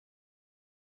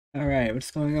Alright,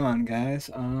 what's going on, guys?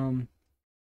 So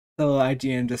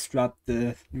IGN just dropped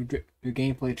the new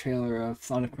gameplay trailer of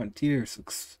Sonic Frontiers.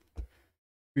 Looks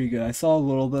pretty good. I saw a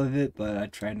little bit of it, but I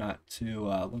tried not to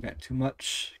look at too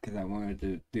much because I wanted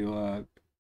to do a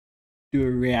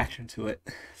reaction to it.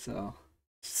 So,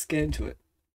 let's get into it.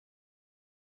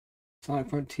 Sonic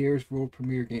Frontiers world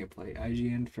premiere gameplay.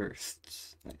 IGN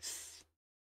first. Nice.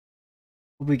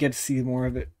 Hope we get to see more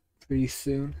of it pretty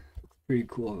soon. Pretty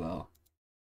cool though.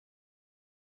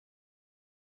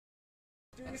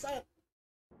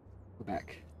 Go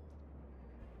back.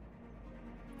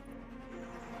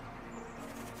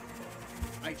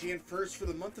 IGN first for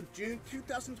the month of June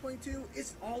 2022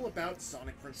 is all about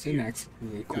Sonic Frontiers. Synapse,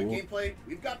 really We've cool. got gameplay,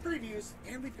 we've got previews,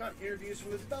 and we've got interviews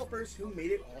from the developers who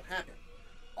made it all happen.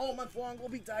 All month long, we'll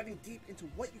be diving deep into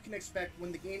what you can expect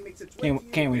when the game makes its way to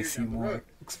you Can't wait later to see down the more. road.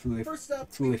 Looks really, First up,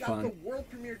 it's really we've got fun. the world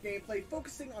premiere gameplay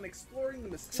focusing on exploring the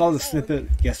mysterious Saw the island snippet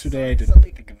that yesterday. I Sonic didn't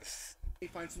suddenly think it was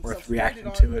finds worth himself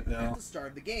reacting stranded to on it though. at the start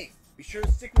of the game. Be sure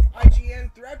to stick with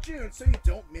IGN throughout June so you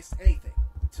don't miss anything.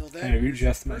 Until then, Kinda here's your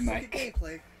readjust my first look at mic.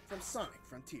 gameplay from Sonic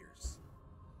Frontiers.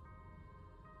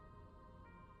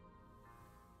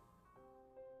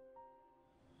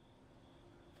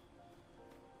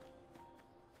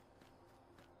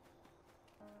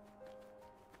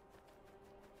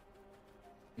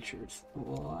 Make sure it's a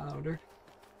little louder.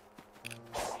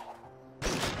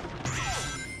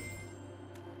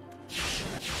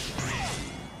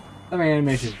 Some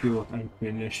animations do look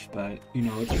unfinished, but you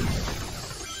know, it's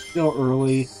still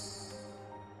early.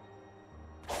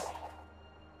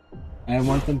 I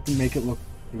want them to make it look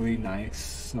really nice,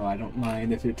 so I don't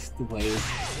mind if it's delayed.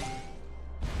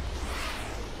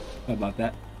 How about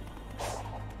that?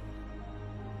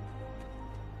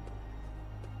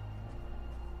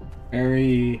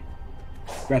 Very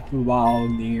Breath of the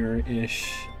Wild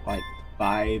near-ish like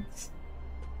vibes.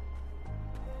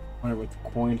 Wonder what the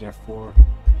coins are for.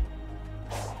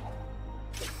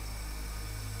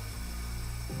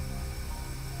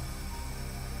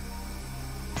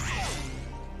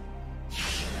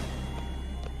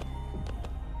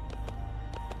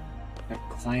 Like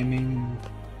climbing,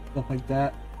 stuff like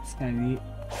that. It's kind of neat.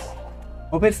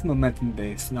 Hope it's momentum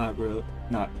based, not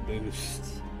boost.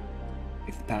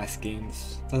 Like the past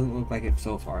games. Doesn't look like it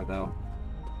so far though.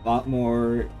 A lot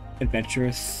more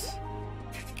adventurous.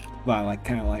 What I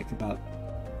kind of like about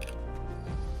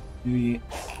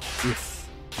this.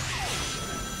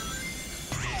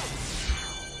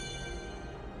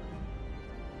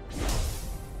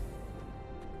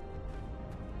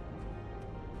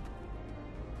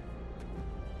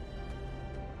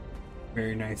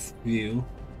 Very nice view.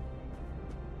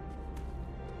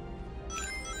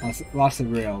 Lots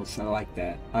of rails. I like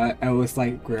that. I always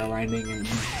like rail grinding in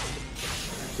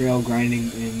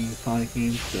Sonic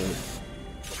games, so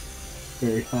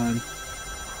very fun.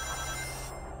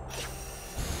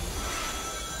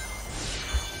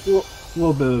 A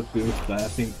little bit of boost, but I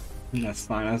think that's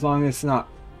fine as long as it's not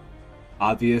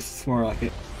obvious. It's more like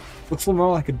it looks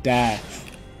more like a dash,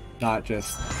 not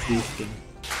just boosting.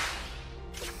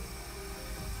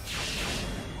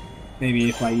 Maybe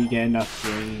if you get enough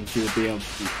range, you'll be able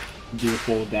to do a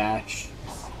full dash.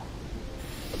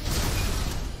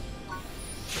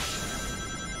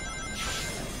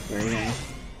 Very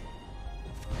nice.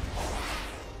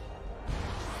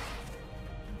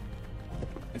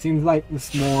 It seems like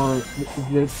this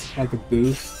like a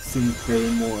boost seems very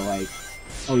more like,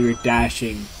 oh, you're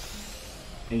dashing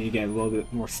and you get a little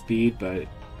bit more speed, but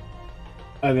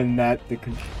other than that, the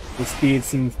speed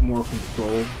seems more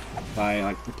controlled by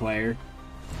like the player,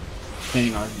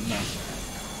 depending on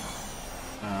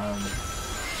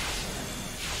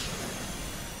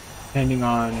depending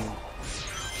on.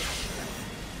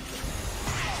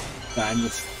 I'm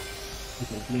just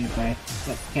gameplay.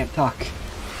 I can't talk.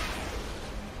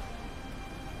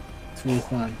 It's really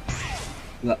fun.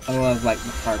 I love like the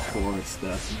hardcore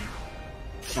stuff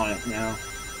in Sonic now.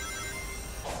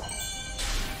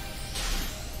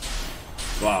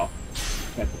 Wow,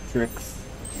 got the tricks.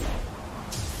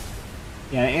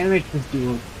 Yeah, the animations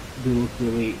do look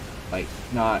really like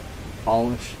not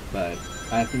polished, but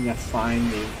I think that's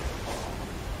fine.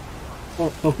 They're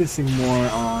focusing more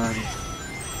on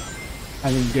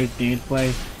having good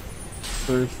gameplay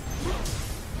first.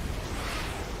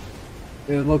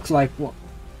 It looks like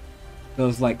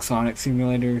those like Sonic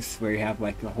simulators where you have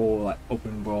like a whole like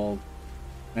open world.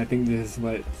 I think this is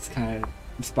what it's kind of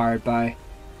inspired by.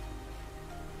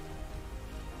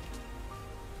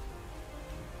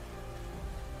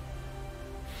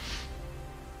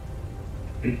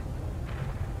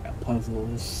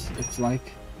 puzzles, it's like.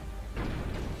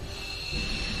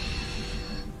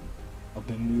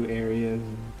 open new areas.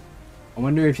 I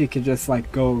wonder if you could just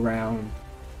like go around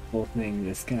the whole thing,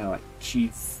 just kind of like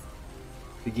cheats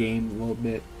the game a little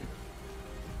bit.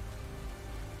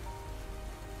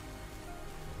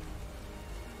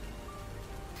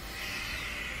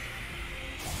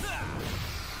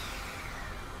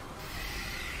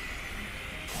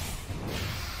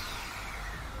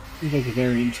 Seems like a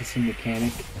very interesting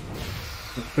mechanic.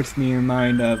 It puts me in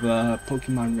mind of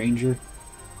Pokemon Ranger.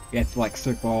 You have to like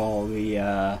circle all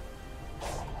the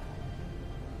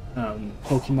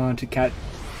Pokemon to capture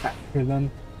them.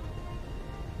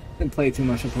 Didn't play too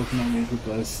much of Pokemon Ranger,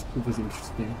 but it was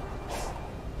interesting.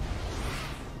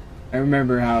 I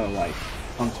remember how it like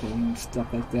functioned and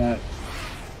stuff like that.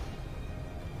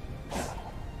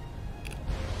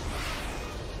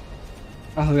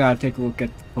 I also gotta take a look at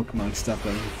the Pokemon stuff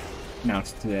that was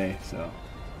announced today, so.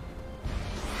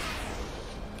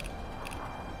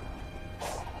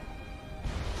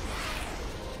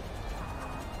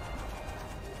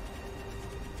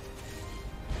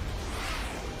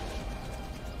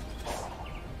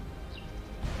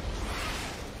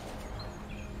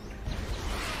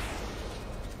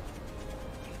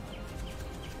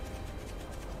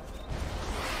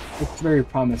 It's very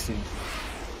promising.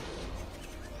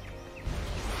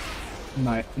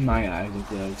 In my eyes, it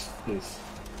does. It's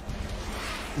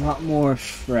a lot more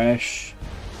fresh,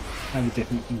 kind of a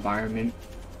different environment,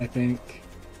 I think.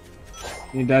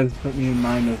 It does put me in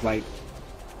mind of like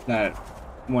that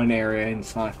one area in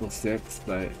Sonic 06,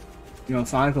 but you know,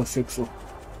 Sonic 06 looked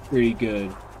pretty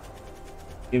good,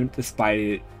 even despite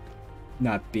it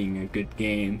not being a good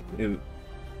game. It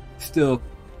still,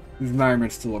 the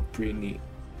environment still looked pretty neat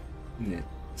in it.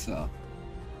 So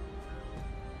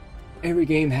every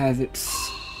game has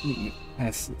its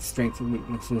strengths and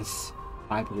weaknesses,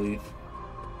 I believe.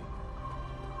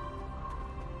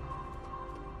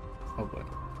 Oh boy.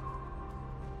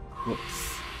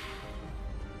 Whoops.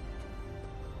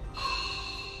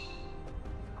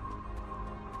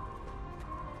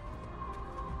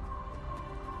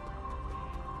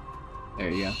 There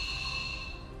you go.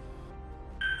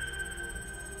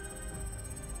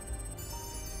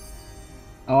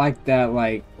 I like that,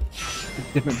 like,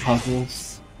 different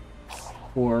puzzles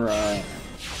for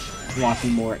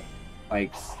unlocking more,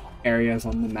 like, areas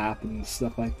on the map and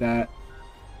stuff like that.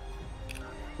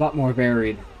 A lot more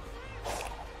varied.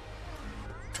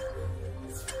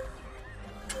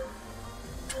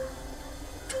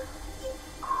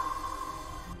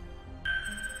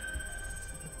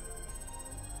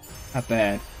 Not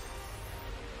bad.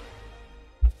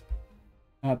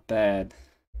 Not bad.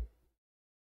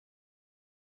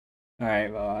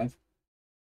 Alright, well,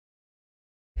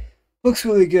 looks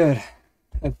really good.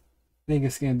 I think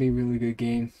it's gonna be a really good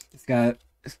game.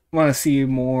 Want to see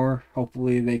more.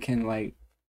 Hopefully they can like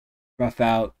rough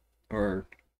out, or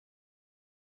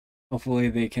hopefully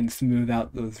they can smooth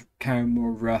out those kind of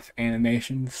more rough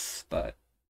animations. But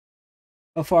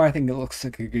so far, I think it looks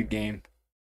like a good game.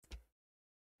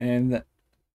 And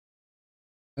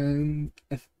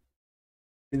if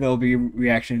there'll be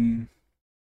reaction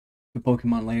to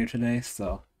Pokemon later today,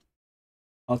 so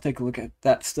I'll take a look at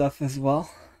that stuff as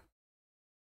well.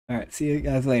 Alright, see you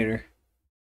guys later.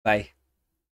 Bye.